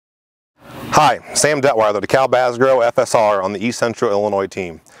Hi, Sam Detweiler, the DeKalb Asgrow FSR on the East Central Illinois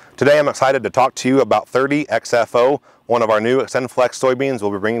team. Today I'm excited to talk to you about 30XFO, one of our new XtendFlex soybeans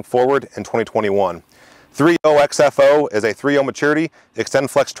we'll be bringing forward in 2021. 30XFO is a 3.0 maturity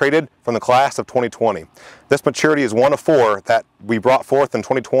XtendFlex traded from the class of 2020. This maturity is one of 4 that we brought forth in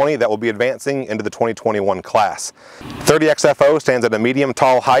 2020 that will be advancing into the 2021 class. 30XFO stands at a medium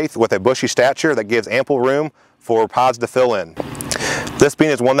tall height with a bushy stature that gives ample room for pods to fill in. This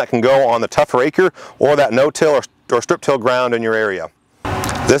bean is one that can go on the tougher acre or that no-till or strip-till ground in your area.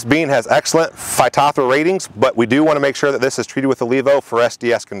 This bean has excellent Phytophthora ratings, but we do want to make sure that this is treated with Levo for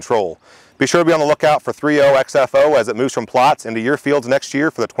SDS control. Be sure to be on the lookout for 30XFO as it moves from plots into your fields next year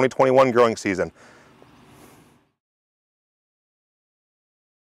for the 2021 growing season.